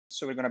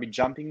So we're going to be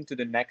jumping to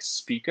the next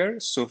speaker,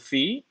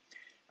 Sophie.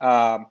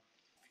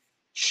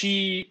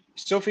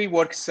 Sophie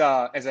works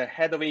as a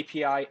head of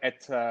API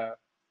at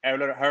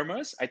Euler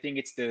Hermes. I think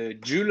it's the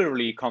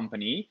jewelry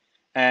company.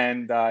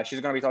 And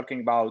she's going to be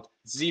talking about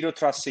zero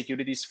trust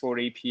securities for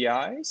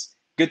APIs.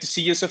 Good to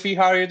see you, Sophie.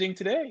 How are you doing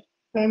today?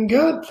 I'm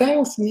good,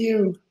 thanks. And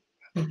you?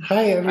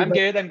 Hi,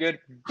 everybody. I'm good.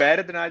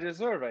 Better than I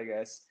deserve, I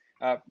guess.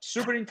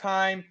 Super in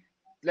time.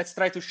 Let's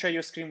try to share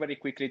your screen very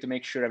quickly to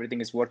make sure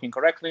everything is working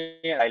correctly.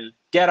 I'll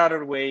get out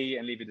of the way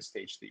and leave the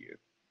stage to you.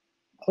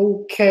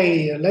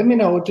 Okay, let me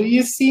know. Do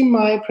you see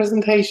my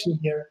presentation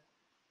here?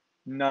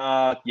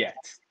 Not yet.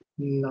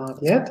 Not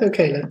yet.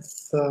 Okay,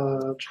 let's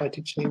try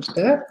to change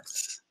that.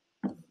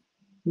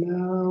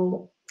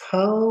 Now,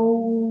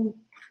 how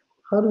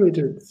do we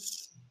do this?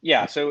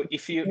 Yeah, so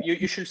if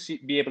you should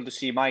be able to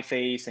see my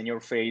face and your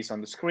face on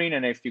the screen,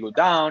 and if you go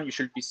down, you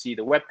should see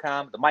the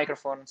webcam, the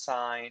microphone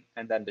sign,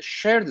 and then the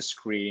share the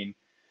screen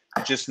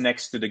just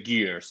next to the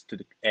gears.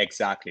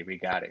 Exactly, we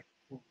got it.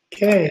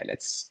 Okay,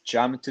 let's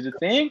jump to the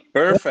thing.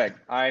 Perfect.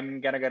 I'm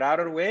gonna get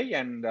out of the way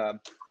and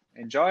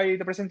enjoy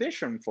the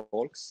presentation,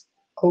 folks.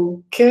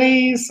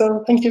 Okay,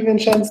 so thank you,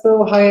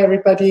 Vincenzo. Hi,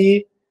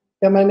 everybody.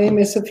 Yeah, my name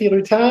is Sophie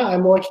Rutard.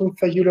 I'm working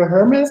for Euler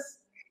Hermes.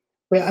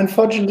 We're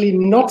unfortunately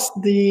not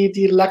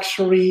the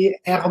luxury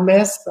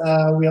Hermes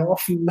we are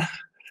often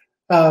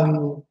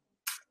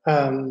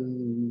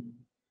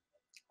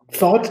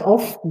thought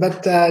of,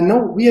 but no,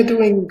 we are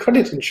doing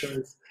credit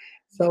insurance.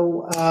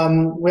 So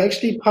we're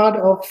actually part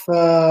of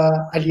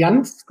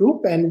Allianz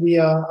Group, and we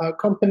are a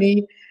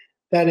company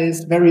that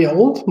is very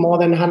old, more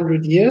than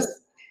 100 years.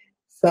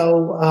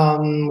 So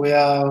we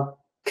are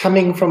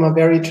coming from a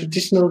very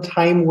traditional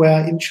time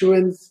where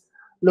insurance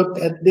looked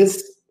at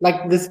this,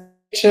 like this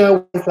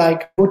picture with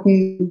like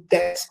wooden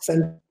desks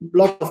and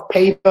lots of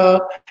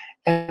paper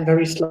and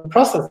very slow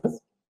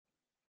processes.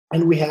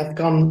 And we have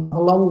gone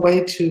a long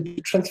way to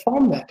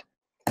transform that.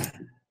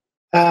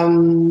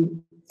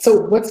 So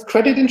what's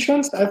credit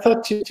insurance? I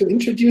thought to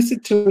introduce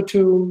it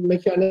to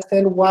make you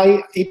understand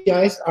why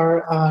APIs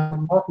are an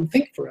important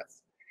thing for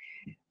us.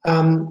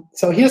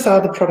 So here's how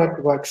the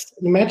product works.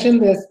 Imagine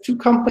there's two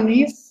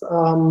companies,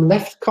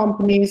 left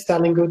company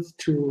selling goods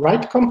to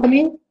right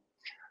company.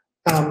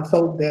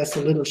 So there's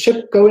a little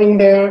ship going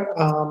there,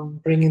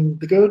 bringing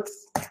the goods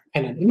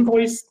and an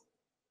invoice.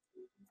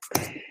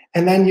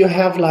 And then you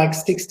have like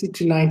 60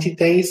 to 90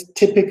 days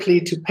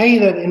typically to pay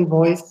that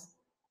invoice.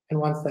 And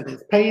once that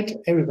is paid,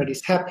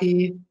 everybody's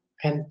happy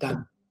and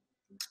done.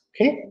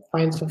 Okay,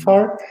 fine so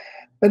far.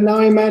 But now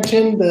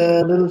imagine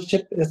the little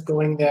ship is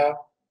going there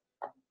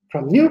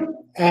from you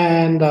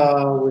and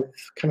with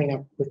coming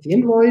up with the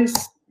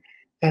invoice,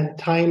 and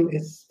time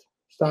is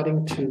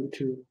starting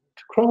to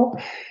crawl.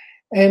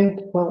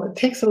 And well, it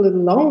takes a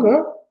little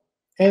longer,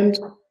 and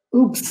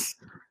oops.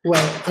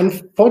 Well,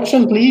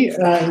 unfortunately,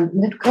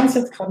 mit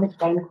Konzept kann nicht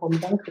reinkommen,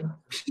 danke.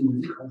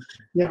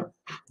 Yeah,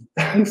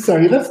 I'm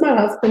sorry, that's my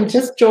husband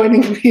just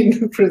joining me in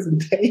the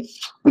presentation.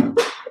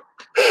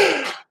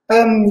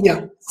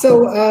 Yeah,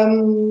 so,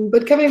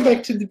 but coming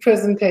back to the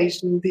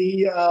presentation,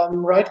 the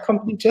right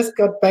company just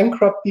got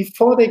bankrupt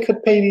before they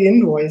could pay the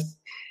invoice.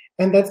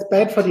 And that's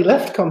bad for the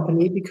left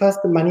company because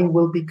the money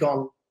will be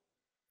gone.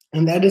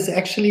 And that is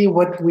actually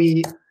what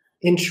we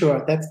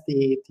insure. That's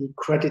the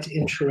credit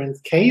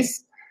insurance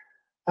case.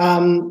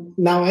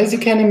 Now, as you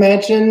can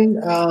imagine,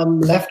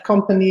 left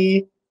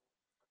company,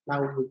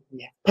 now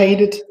we have paid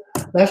it.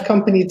 Left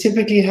company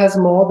typically has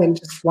more than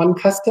just one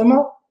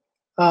customer.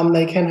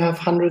 They can have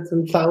hundreds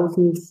and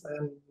thousands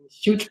and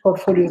huge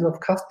portfolios of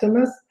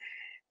customers.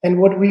 And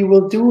what we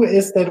will do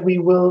is that we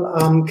will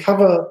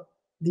cover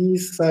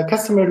these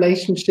customer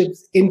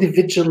relationships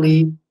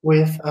individually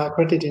with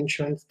credit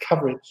insurance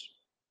coverage.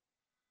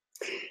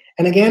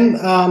 And again,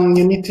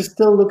 you need to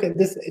still look at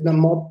this in a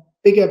more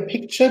bigger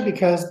picture,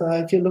 because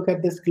if you look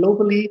at this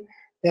globally,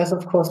 there's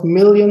of course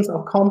millions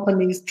of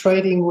companies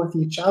trading with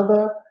each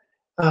other,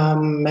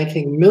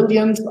 making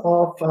millions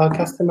of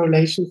customer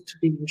relations to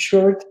be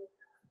insured.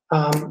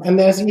 And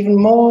there's even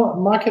more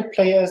market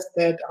players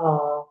that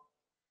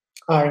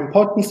are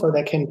important. So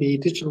there can be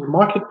digital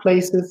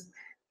marketplaces,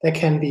 there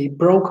can be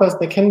brokers,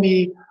 there can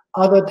be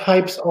other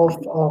types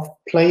of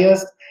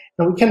players,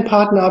 and we can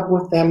partner up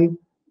with them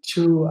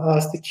to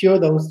secure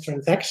those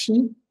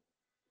transactions.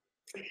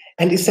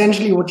 And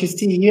essentially what you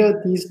see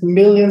here, these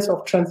millions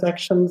of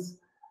transactions,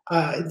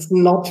 it's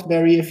not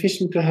very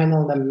efficient to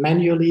handle them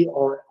manually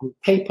or on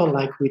paper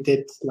like we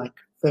did like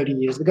 30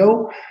 years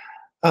ago.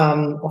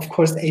 Of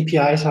course,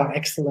 APIs are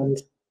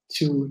excellent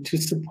to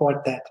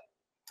support that.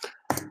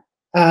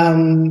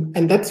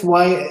 And that's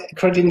why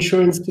credit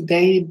insurance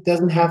today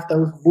doesn't have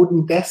those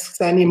wooden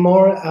desks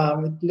anymore.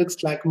 It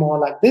looks like more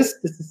like this.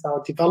 This is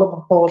our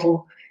developer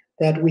portal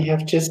that we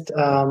have just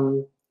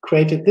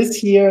created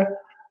this year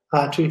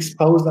to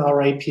expose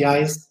our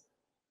APIs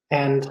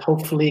and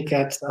hopefully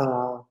get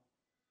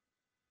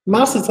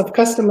masses of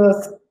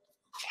customers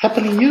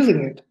happily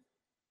using it.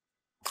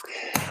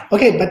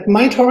 Okay, but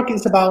my talk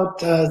is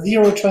about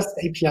zero trust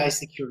API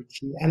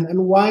security.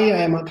 And why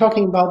am I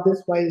talking about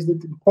this? Why is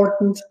it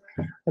important?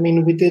 I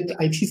mean, we did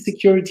IT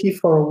security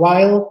for a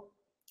while.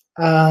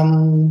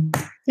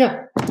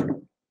 Yeah.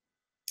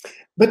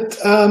 But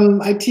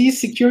IT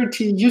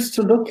security used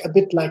to look a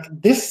bit like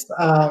this,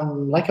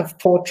 like a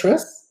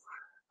fortress.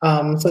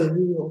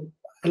 So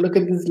I look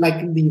at this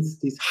like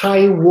these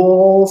high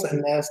walls,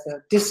 and there's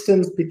the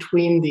distance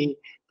between the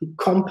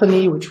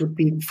company, which would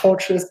be the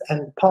fortress,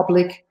 and the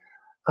public.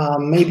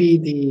 Maybe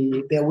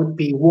there would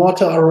be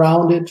water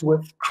around it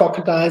with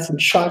crocodiles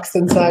and sharks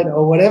inside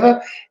or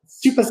whatever.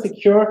 It's super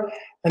secure,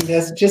 and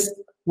there's just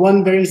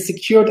one very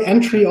secured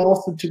entry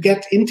also to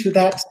get into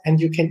that, and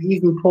you can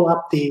even pull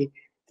up the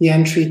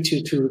entry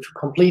to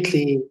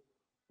completely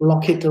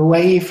lock it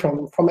away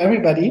from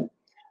everybody,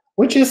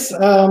 which is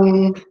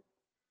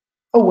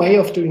a way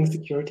of doing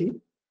security.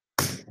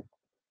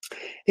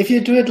 If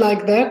you do it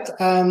like that,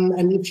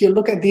 and if you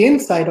look at the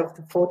inside of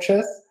the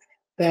fortress,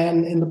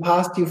 then in the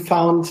past you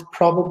found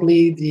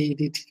probably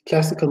the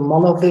classical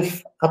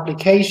monolith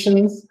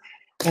applications,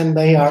 and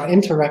they are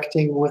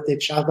interacting with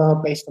each other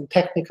based on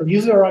technical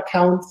user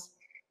accounts.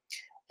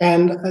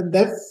 And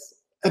that's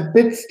a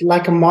bit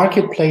like a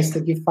marketplace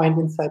that you find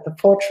inside the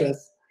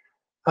fortress.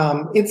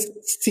 It's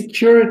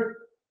secure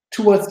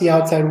towards the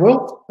outside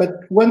world, but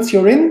once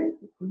you're in,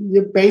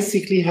 you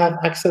basically have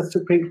access to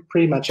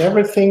pretty much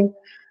everything.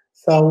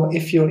 So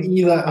if you're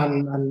either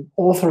an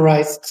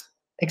authorized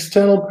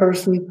external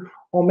person,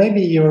 or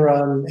maybe you're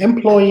an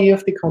employee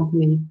of the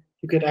company,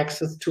 you get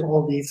access to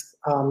all these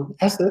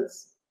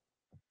assets.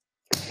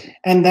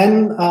 And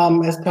then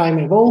as time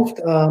evolved,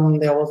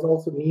 there was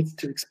also need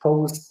to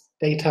expose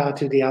data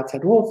to the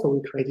outside world. So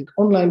we created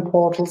online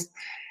portals,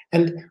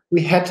 and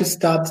we had to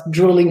start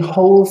drilling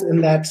holes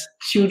in that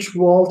huge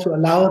wall to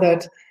allow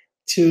that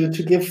to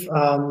give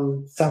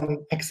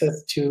some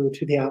access to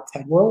the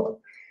outside world,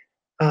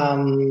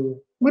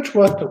 which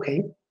worked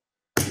okay.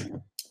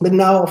 But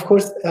now, of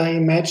course, I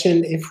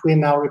imagine if we're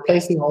now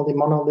replacing all the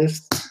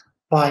monoliths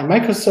by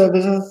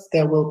microservices,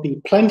 there will be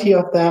plenty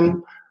of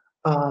them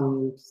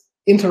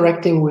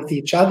interacting with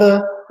each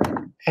other.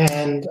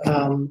 And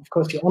of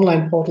course, your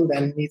online portal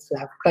then needs to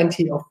have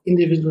plenty of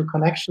individual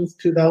connections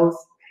to those.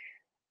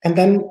 And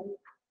then,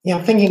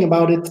 thinking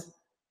about it,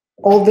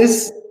 all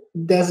this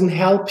doesn't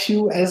help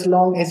you as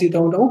long as you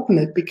don't open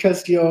it,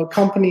 because your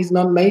company is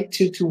not made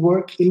to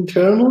work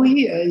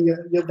internally.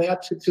 You're there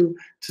to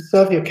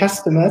serve your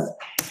customers.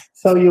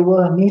 So you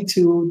will need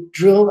to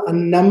drill a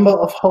number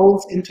of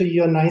holes into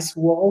your nice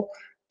wall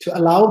to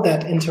allow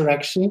that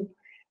interaction.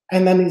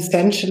 And then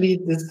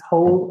essentially this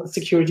whole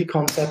security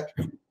concept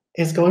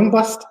is going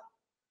bust.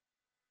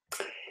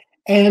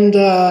 And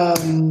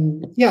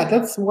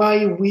that's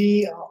why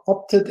we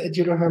opted at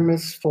Euler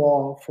Hermes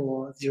for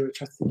zero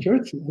trust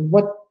security. And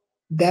what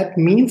that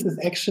means is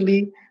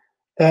actually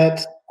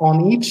that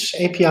on each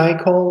API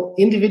call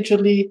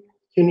individually,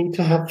 you need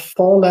to have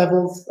 4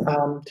 levels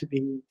to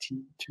be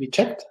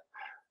checked.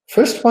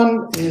 First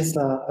one is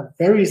a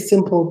very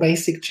simple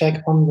basic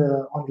check on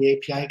the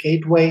API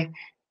gateway.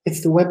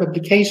 It's the web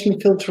application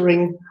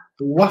filtering,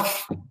 the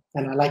WAF,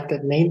 and I like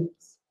that name,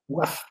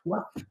 WAF.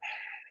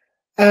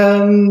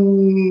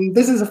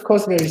 This is, of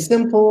course, very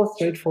simple,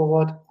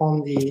 straightforward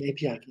on the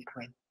API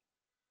gateway.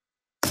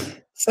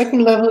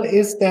 Second level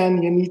is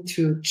then you need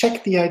to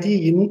check the ID.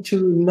 You need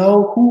to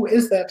know who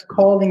is that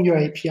calling your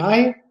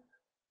API.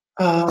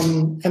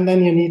 And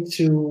then you need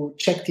to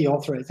check the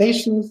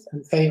authorizations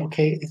and say,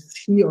 okay, is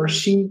he or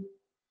she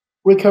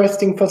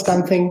requesting for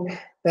something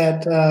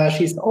that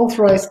she's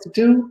authorized to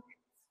do?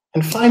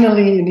 And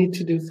finally, you need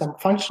to do some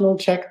functional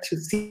check to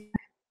see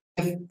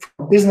if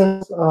from a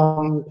business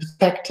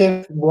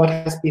perspective, what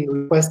has been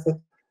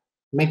requested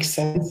makes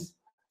sense.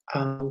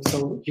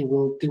 So you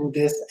will do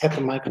this at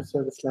the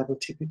microservice level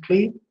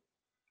typically.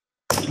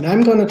 And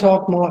I'm going to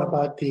talk more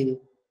about the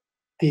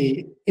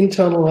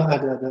internal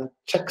the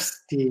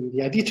checks,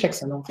 the ID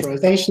checks and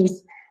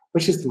authorizations,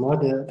 which is more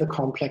the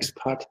complex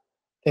part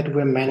that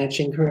we're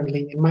managing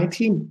currently in my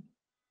team.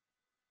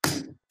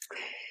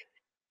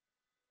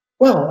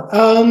 Well,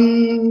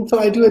 so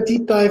I do a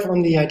deep dive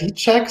on the ID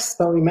checks.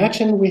 So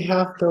imagine we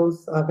have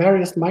those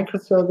various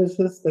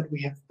microservices that we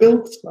have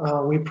built.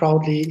 We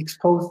proudly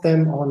expose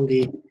them on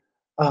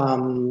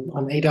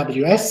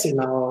AWS in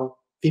our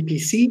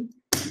VPC.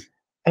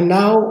 And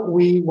now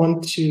we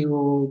want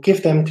to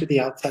give them to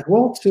the outside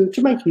world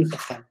to make use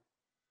of them.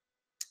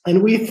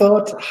 And we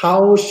thought,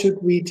 how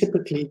should we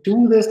typically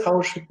do this?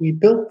 How should we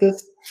build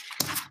this?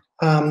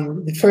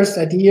 The first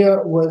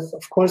idea was,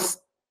 of course,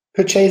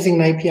 purchasing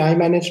an API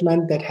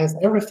management that has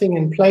everything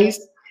in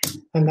place.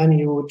 And then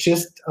you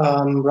just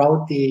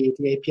route the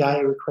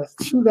API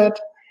request through that,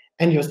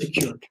 and you're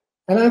secured.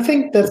 And I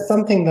think that's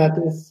something that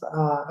is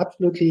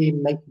absolutely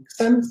making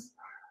sense.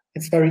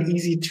 It's very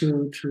easy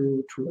to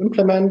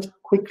implement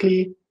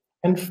quickly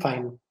and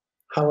fine.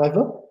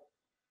 However,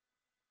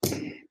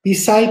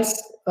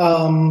 besides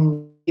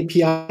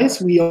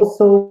APIs, we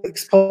also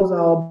expose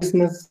our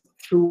business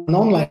through an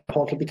online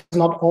portal, because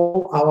not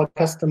all our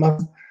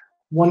customers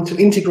want to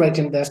integrate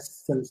in their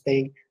systems.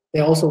 They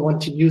also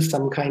want to use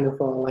some kind of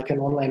like an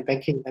online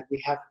banking that we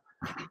have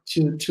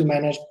to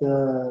manage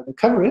the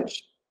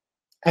coverage.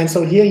 And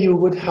so here you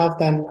would have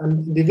then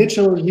an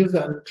individual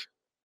user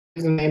and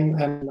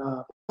username and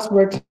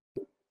password.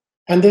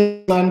 And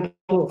this line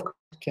portal, of course,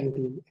 can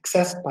be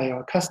accessed by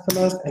our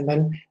customers. And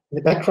then in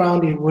the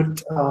background, it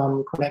would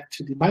connect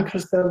to the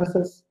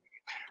microservices.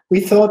 We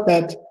thought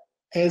that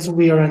as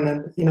we are in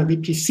a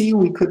VPC,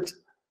 we could,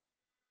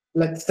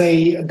 let's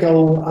say,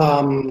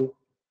 go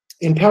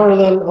in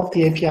parallel of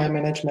the API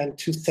management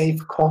to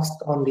save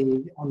cost on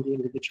the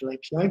individual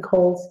API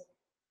calls,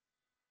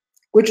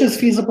 which is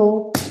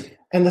feasible.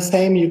 And the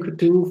same you could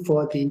do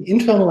for the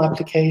internal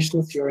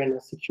applications. You're in a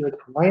secured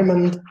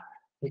environment.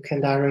 You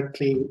can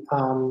directly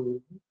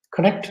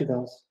connect to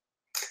those.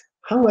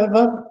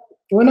 However,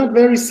 we're not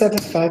very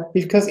satisfied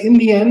because in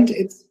the end,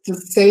 it's the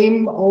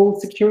same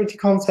old security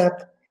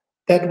concept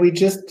that we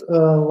just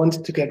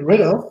wanted to get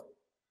rid of.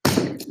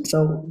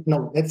 So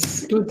no,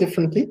 let's do it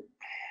differently.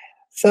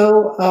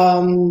 So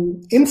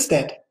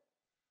instead,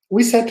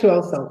 we said to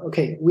ourselves,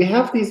 okay, we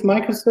have these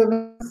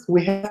microservices,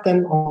 we have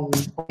them on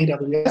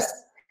AWS,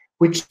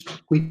 which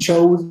we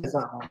chose as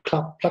our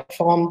cloud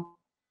platform.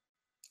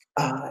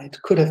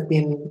 It could have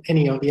been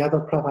any of the other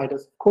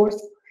providers, of course.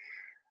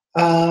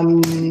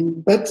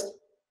 But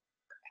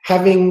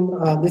having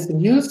this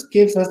in use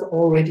gives us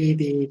already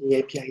the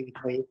API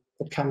gateway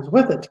that comes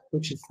with it,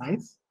 which is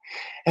nice.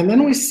 And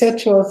then we said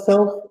to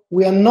ourselves,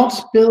 we are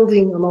not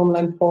building an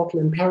online portal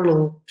in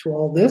parallel to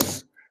all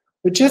this.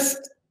 We're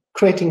just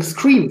creating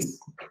screens.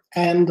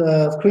 And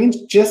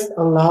screens just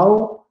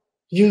allow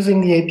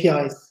using the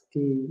APIs,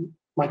 the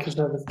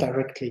microservice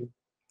directly.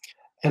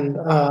 And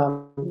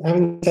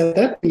having said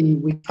that,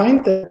 we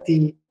find that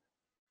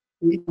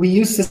we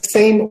use the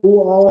same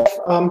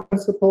OAuth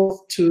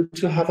principles to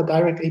have a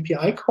direct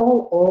API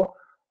call or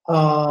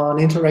an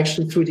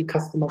interaction through the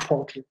customer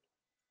portal.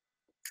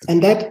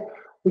 And that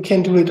we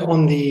can do it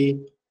on the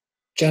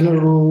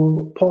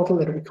general portal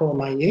that we call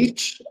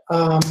MyEH,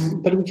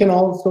 but we can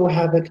also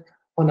have it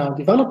on our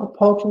developer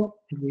portal,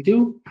 and we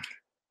do.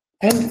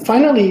 And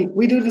finally,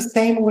 we do the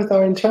same with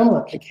our internal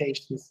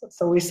applications.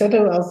 So we said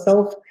to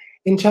ourselves,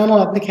 internal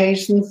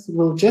applications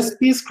will just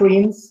be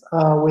screens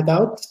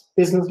without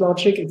business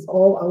logic. It's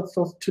all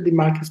outsourced to the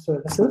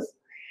microservices,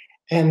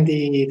 and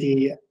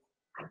the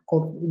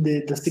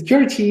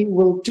security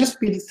will just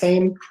be the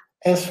same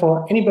as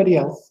for anybody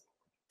else.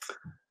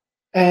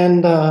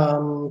 And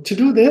to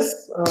do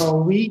this,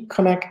 we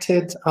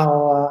connected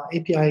our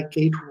API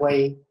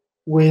gateway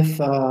with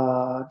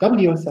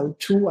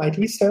WSO2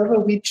 ID server.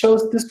 We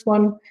chose this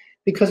one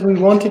because we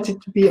wanted it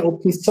to be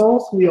open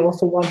source. We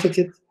also wanted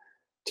it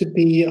to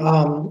be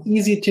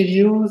easy to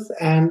use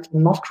and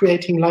not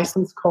creating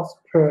license costs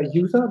per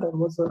user. That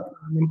was an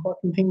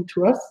important thing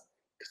to us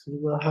because we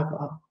will have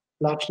a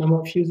large number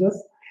of users.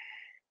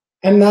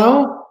 And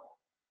now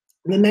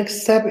the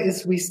next step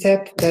is we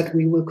said that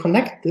we will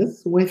connect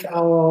this with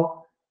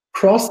our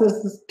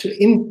processes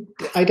to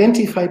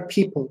identify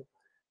people.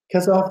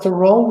 Because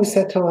after all, we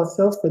said to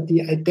ourselves that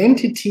the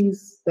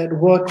identities that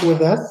work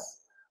with us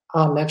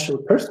are natural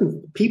persons,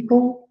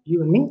 people,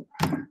 you and me.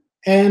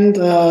 And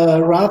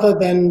rather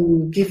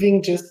than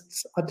giving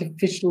just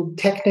artificial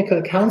technical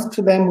accounts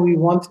to them, we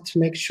wanted to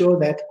make sure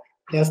that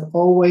there's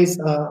always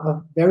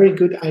a very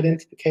good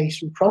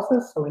identification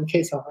process. So in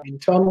case of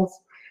internals,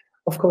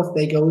 of course,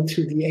 they go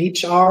to the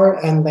HR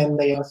and then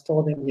they are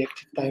stored in the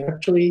Active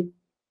Directory.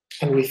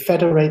 And we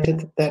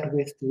federated that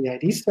with the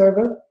ID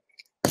server.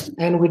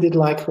 And we did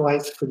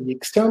likewise for the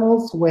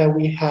externals, where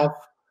we have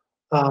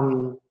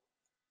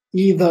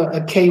either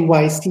a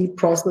KYC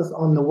process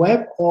on the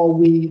web, or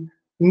we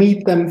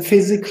meet them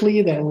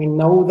physically, then we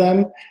know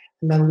them,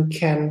 and then we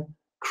can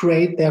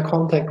create their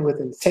contact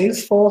within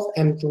Salesforce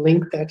and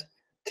link that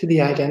to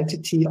the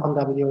identity on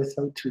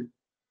WSO2.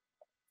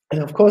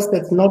 And of course,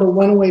 that's not a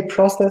one-way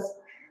process.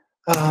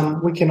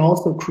 We can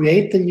also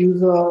create the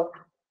user,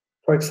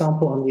 for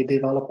example, on the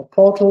developer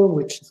portal,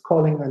 which is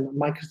calling a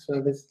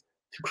microservice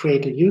to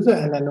create a user,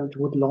 and then it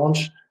would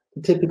launch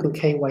the typical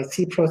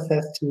KYC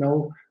process to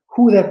know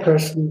who that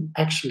person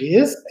actually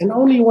is. And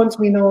only once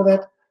we know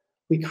that,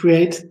 we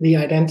create the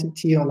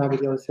identity on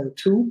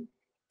WSO2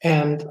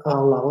 and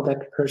allow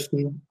that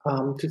person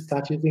to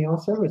start using our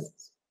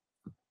services.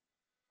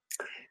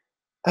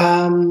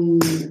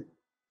 Having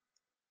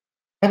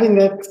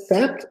that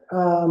said,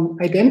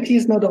 identity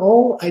is not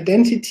all.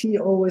 Identity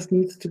always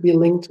needs to be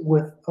linked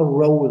with a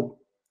role.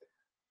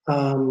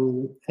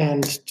 And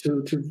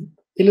to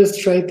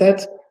illustrate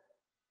that,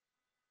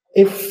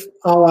 if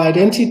our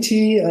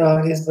identity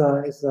is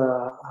a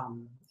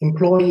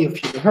employee of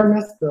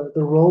Hermes, the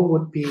role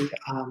would be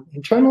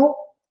internal.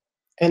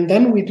 And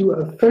then we do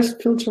a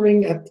first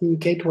filtering at the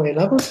gateway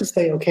level to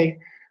say, okay,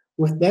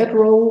 with that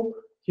role,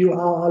 you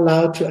are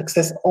allowed to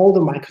access all the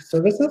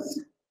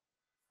microservices.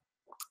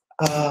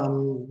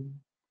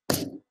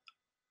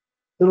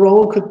 The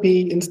role could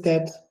be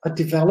instead a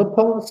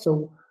developer,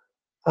 so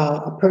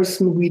a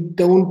person we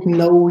don't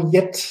know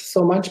yet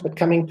so much, but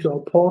coming to our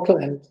portal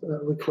and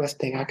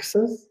requesting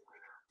access.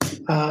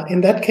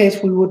 In that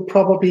case, we would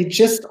probably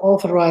just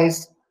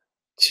authorize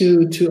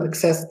to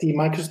access the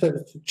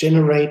microservice to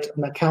generate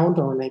an account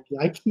or an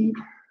API key,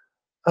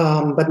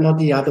 but not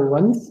the other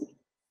ones.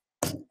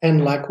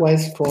 And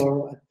likewise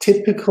for a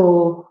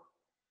typical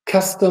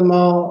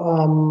customer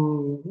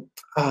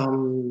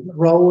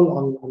role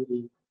on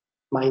the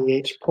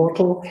MyEH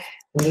portal,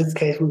 in this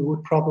case, we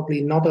would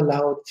probably not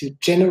allow it to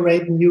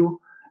generate new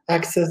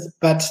access,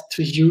 but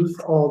to use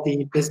all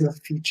the business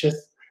features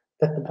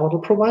that the portal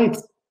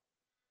provides.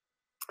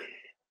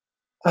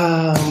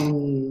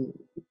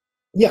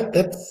 Yeah,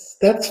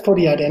 that's for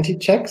the identity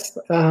checks.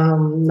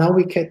 Now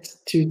we get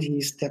to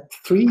the step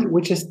 3,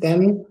 which is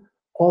then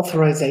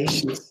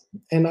authorizations.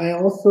 And I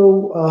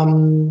also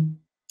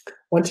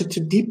wanted to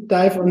deep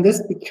dive on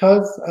this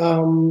because,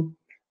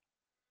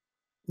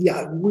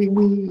 yeah,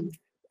 we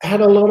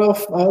had a lot of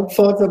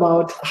thoughts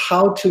about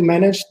how to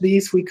manage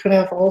these. We could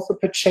have also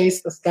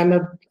purchased a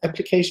standard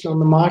application on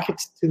the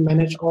market to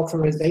manage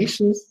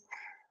authorizations.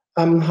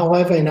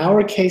 However, in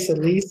our case, at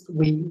least,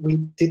 we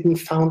didn't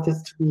found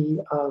this to be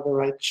the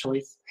right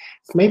choice.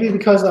 It's maybe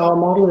because our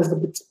model is a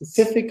bit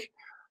specific.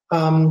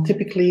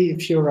 Typically,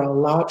 if you're a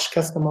large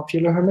customer of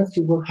Euler Hermes,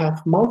 you will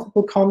have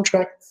multiple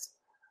contracts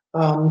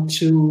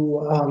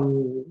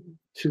to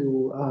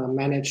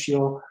manage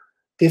your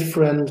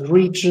different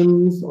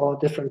regions or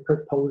different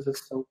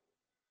purposes. So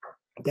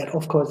that,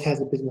 of course,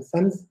 has a business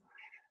sense.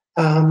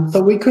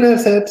 So we could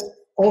have said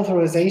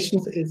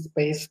authorizations is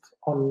based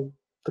on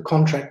the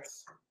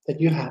contracts that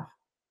you have.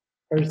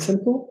 Very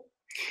simple.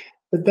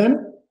 But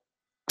then,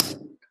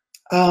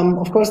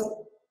 of course,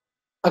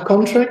 a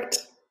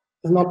contract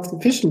is not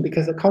sufficient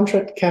because a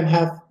contract can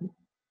have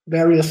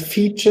various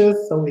features.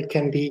 So it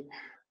can be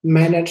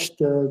manage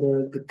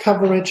the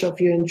coverage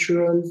of your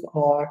insurance,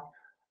 or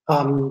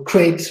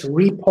create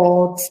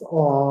reports,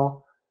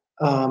 or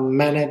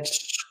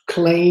manage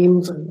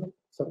claims. And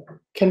so it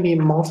can be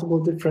multiple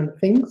different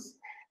things.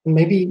 And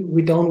maybe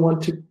we don't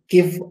want to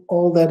give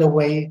all that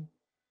away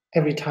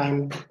every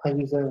time a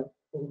user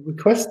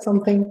requests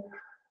something.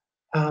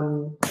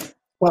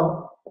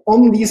 Well,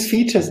 on these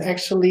features,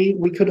 actually,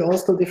 we could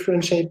also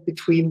differentiate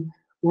between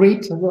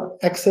read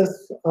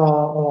access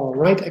or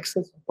write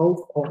access,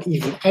 both, or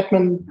even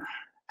admin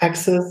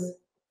access.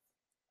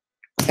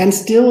 And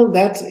still,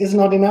 that is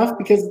not enough,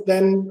 because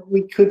then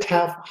we could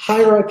have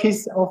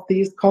hierarchies of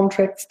these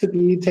contracts to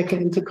be taken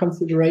into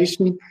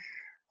consideration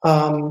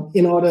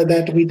in order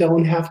that we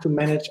don't have to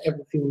manage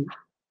everything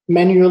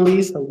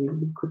manually. So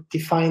we could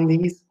define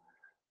these.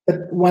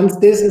 But once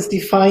this is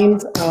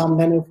defined,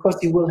 then of course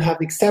you will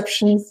have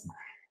exceptions.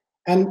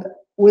 And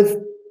with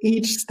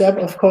each step,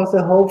 of course,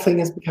 the whole thing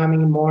is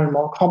becoming more and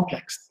more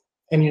complex.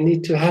 And you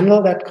need to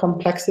handle that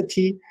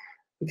complexity,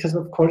 because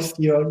of course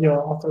your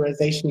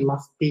authorization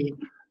must be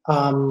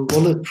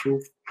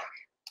bulletproof.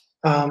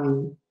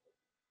 And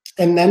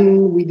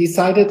then we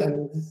decided,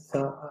 and this is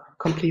a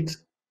complete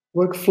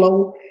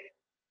workflow,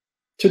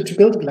 to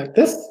build it like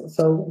this.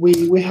 So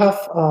we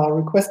have a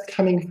request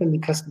coming from the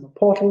customer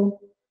portal.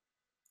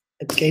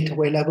 At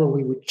gateway level,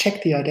 we would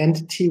check the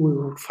identity. We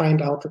would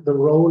find out that the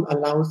role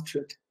allows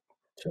to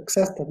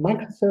access that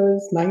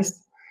microservice.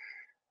 Nice.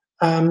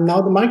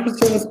 Now the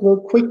microservice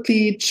will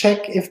quickly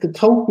check if the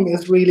token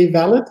is really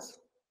valid,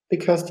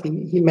 because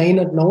he may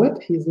not know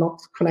it. He is not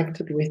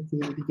connected with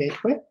the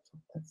gateway. So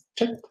that's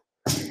checked.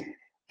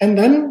 And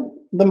then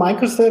the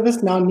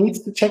microservice now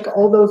needs to check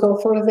all those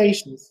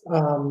authorizations.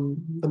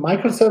 The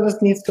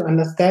microservice needs to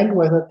understand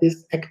whether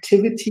this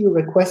activity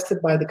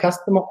requested by the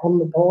customer on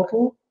the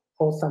portal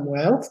or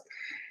somewhere else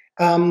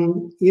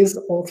is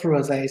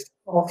authorized.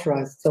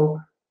 So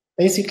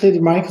basically, the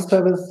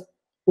microservice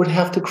would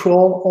have to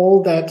crawl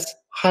all that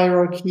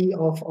hierarchy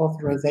of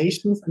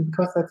authorizations. And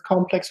because that's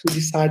complex, we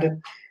decided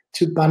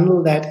to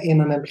bundle that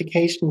in an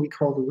application we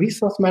call the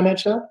Resource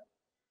Manager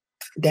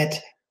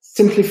that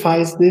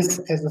simplifies this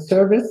as a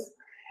service.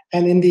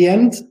 And in the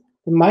end,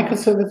 the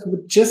microservice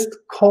would just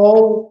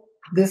call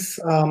this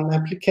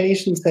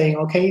application saying,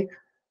 okay,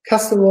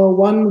 customer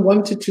 1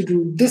 wanted to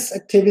do this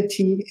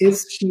activity.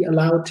 Is she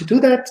allowed to do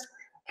that?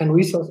 And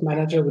Resource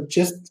Manager would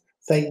just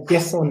say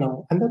yes or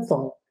no, and that's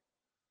all.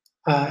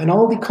 And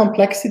all the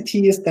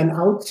complexity is then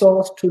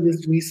outsourced to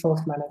this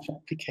Resource Manager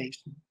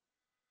application.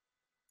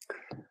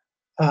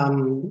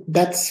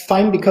 That's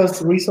fine, because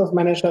the Resource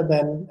Manager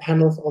then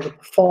handles all the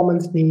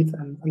performance needs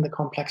and the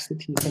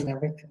complexities and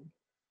everything.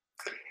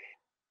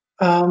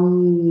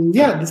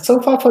 Yeah,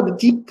 so far for the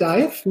deep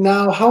dive.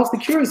 Now, how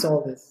secure is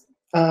all this?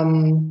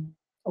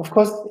 Of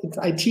course, it's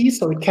IT,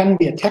 so it can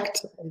be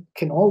attacked. It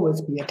can always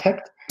be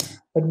attacked,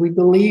 but we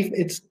believe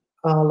it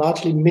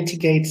largely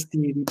mitigates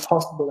the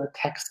possible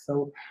attacks.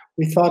 So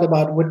we thought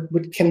about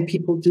what can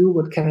people do?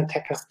 What can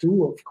attackers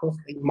do? Of course,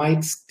 they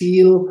might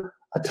steal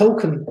a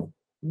token.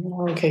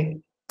 Okay,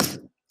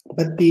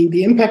 but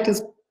the impact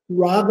is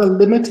rather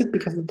limited,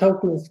 because the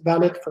token is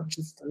valid for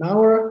just an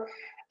hour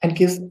and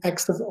gives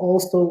access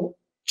also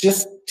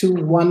just to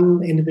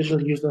one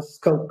individual user's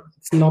scope.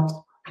 It's not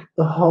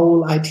the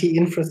whole IT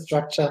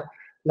infrastructure,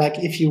 like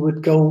if you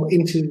would go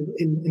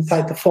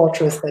inside the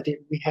fortress that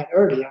we had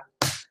earlier.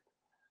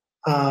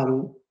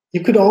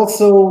 You could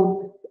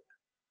also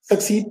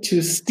succeed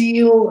to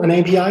steal an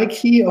API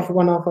key of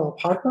one of our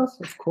partners,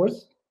 of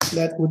course,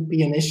 that would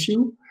be an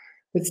issue.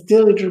 But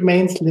still, it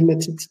remains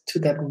limited to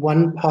that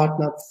one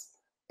partner's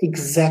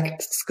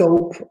exact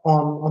scope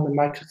on the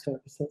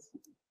microservices.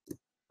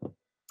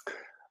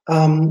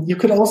 You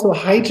could also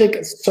hijack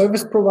a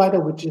service provider,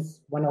 which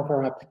is one of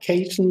our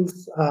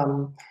applications,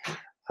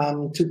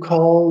 to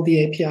call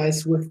the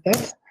APIs with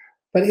that.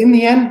 But in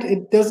the end,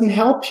 it doesn't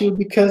help you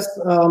because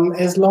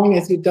as long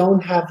as you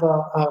don't have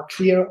a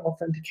clear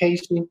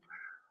authentication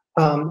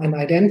and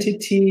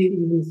identity,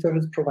 even the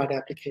service provider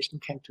application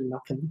can't do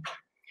nothing.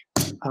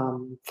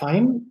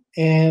 Fine.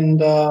 And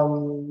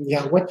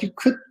yeah, what you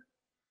could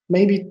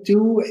maybe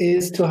do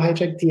is to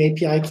hijack the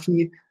API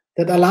key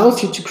that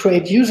allows you to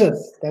create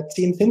users. That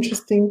seems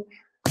interesting,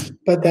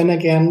 but then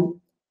again,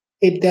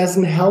 it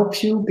doesn't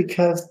help you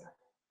because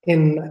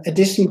in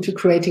addition to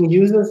creating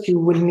users, you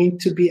will need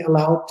to be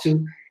allowed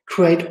to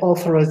create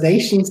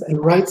authorizations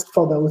and rights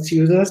for those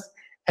users.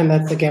 And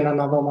that's again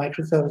another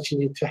microservice you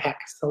need to hack.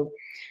 So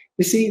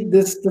you see,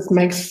 this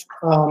makes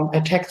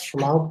attacks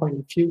from our point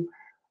of view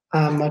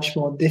much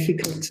more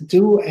difficult to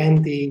do,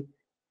 and the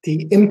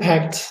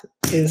impact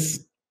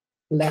is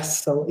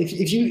less. So if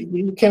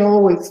you can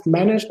always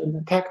manage an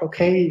attack,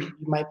 okay, you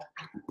might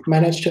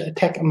manage to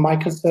attack a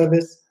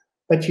microservice,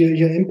 but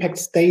your impact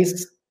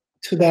stays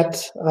to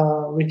that,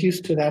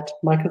 reduced to that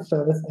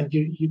microservice, and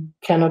you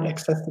cannot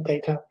access the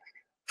data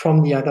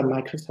from the other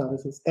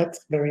microservices.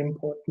 That's very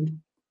important.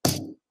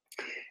 And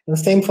the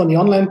same for the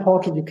online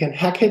portal, you can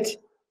hack it,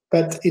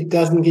 but it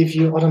doesn't give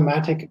you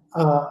automatic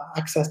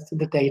access to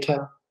the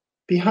data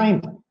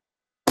behind.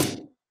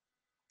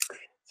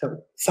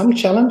 So some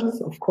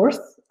challenges, of course,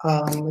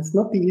 it's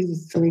not the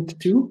easiest thing to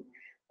do.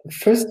 The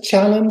first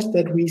challenge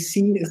that we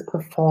see is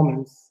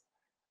performance.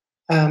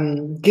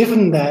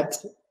 Given that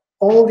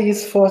all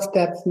these 4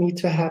 steps need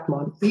to happen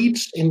on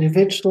each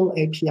individual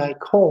API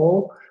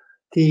call,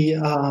 the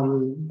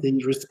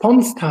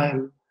response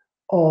time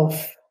of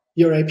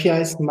your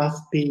APIs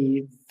must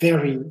be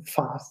very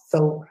fast.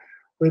 So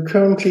we're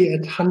currently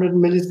at 100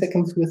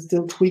 milliseconds. We're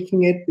still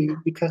tweaking it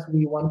because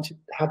we want to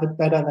have it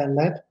better than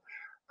that.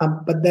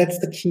 But that's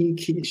the key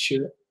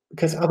issue,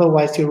 because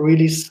otherwise you're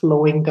really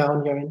slowing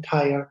down your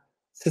entire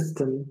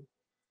system.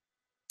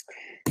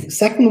 The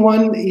second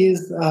one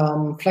is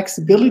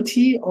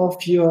flexibility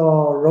of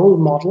your role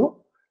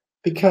model,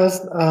 because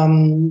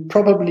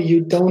probably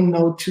you don't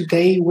know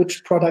today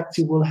which product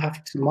you will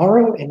have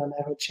tomorrow in an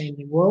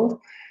ever-changing world.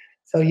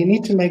 So you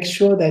need to make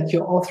sure that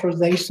your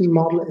authorization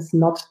model is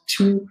not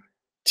too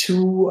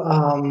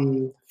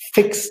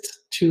fixed,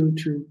 too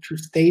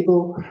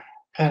stable,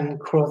 and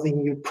causing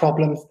you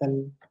problems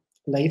then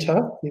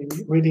later. You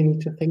really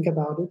need to think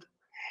about it.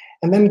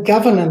 And then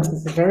governance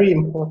is a very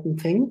important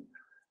thing,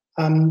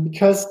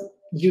 because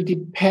you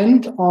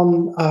depend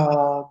on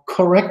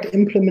correct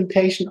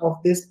implementation of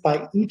this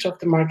by each of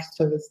the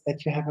microservices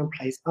that you have in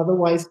place.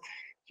 Otherwise,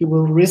 you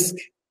will risk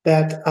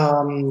that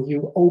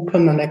you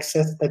open an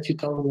access that you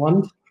don't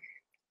want.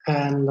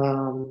 And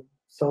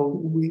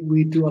so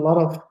we do a lot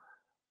of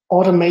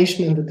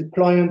automation in the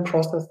deployment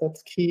process.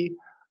 That's key.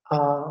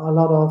 A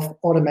lot of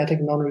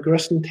automatic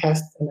non-regression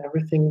tests and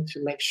everything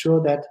to make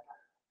sure that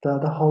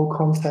the whole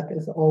concept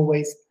is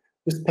always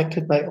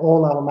respected by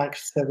all our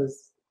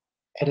microservices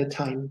at a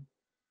time.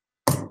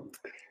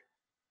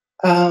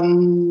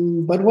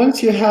 But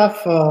once you have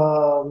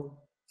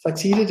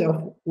succeeded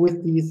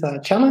with these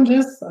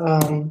challenges,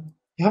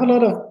 you have a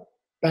lot of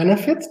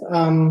benefits.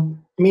 I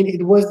mean,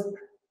 it was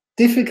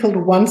difficult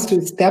once to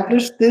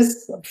establish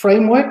this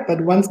framework,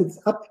 but once it's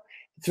up,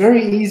 it's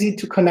very easy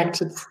to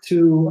connect it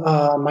to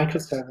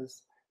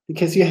microservice,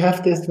 because you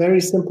have this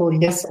very simple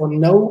yes or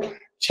no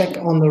check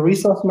on the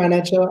resource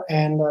manager,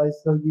 and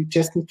so you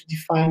just need to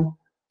define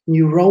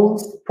new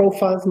roles,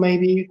 profiles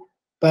maybe,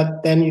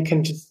 but then you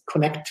can just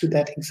connect to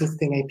that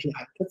existing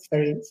API. That's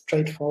very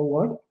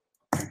straightforward.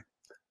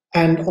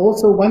 And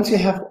also, once you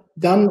have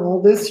done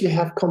all this, you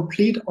have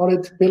complete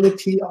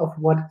auditability of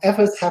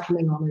whatever's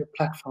happening on your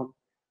platform,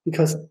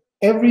 because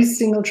every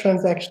single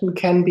transaction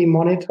can be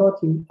monitored.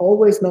 You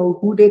always know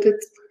who did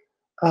it,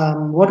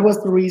 what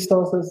was the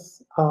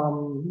resources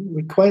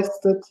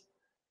requested.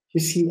 You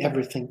see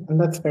everything, and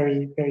that's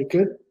very, very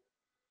good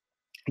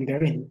and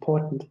very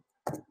important.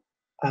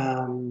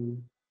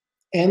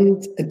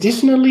 And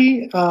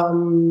additionally,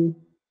 on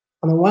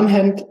the one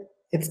hand,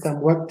 it's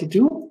some work to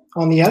do.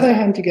 On the other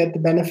hand, you get the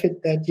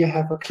benefit that you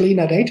have a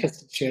cleaner data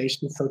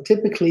situation. So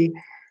typically,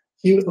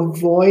 you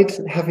avoid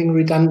having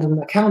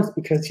redundant accounts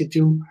because you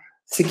do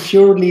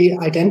securely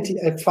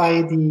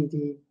identify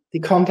the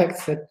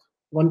contacts that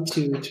want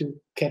to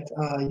get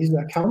user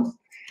accounts.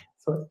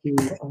 So you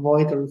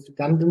avoid the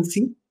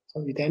redundancy, so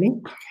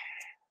Udemy.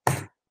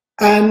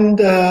 And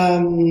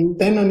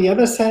then on the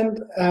other side,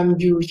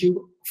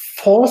 you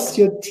force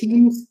your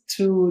teams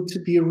to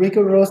be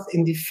rigorous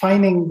in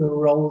defining the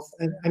roles.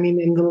 And I mean,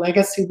 in the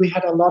legacy, we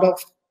had a lot of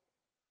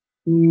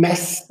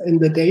mess in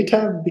the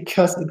data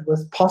because it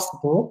was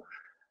possible.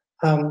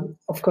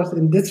 Of course,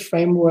 in this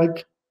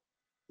framework,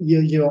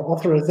 your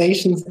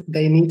authorizations,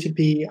 they need to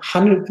be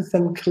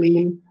 100%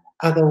 clean,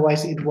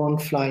 otherwise it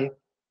won't fly.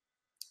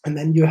 And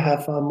then you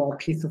have more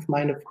peace of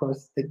mind, of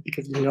course,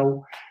 because you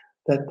know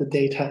that the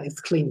data is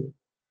clean.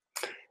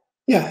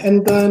 Yeah,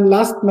 and then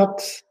last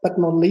but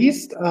not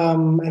least,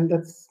 and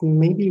that's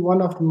maybe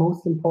one of the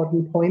most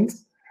important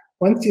points,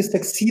 once you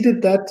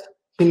succeeded that,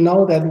 you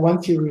know that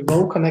once you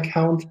revoke an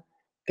account,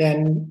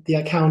 then the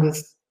account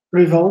is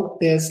revoked.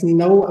 There's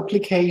no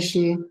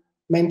application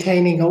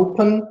maintaining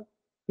open,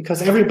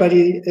 because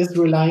everybody is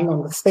relying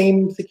on the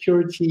same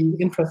security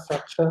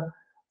infrastructure.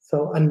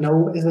 So a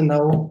no is a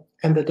no,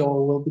 and the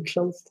door will be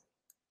closed.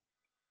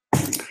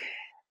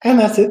 And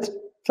that's it.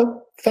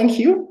 So thank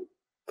you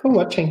for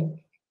watching.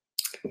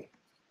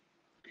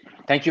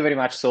 Thank you very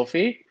much,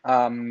 Sophie.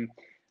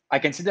 I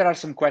can see there are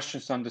some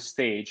questions on the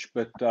stage,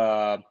 but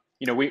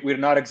you know, we're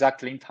not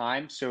exactly in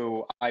time,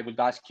 so I would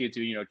ask you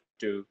to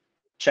to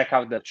check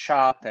out the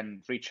chat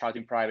and reach out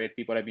in private.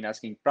 People have been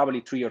asking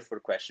probably 3 or 4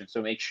 questions,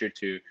 so make sure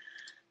to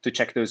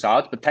check those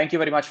out. But thank you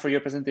very much for your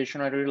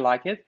presentation. I really like it.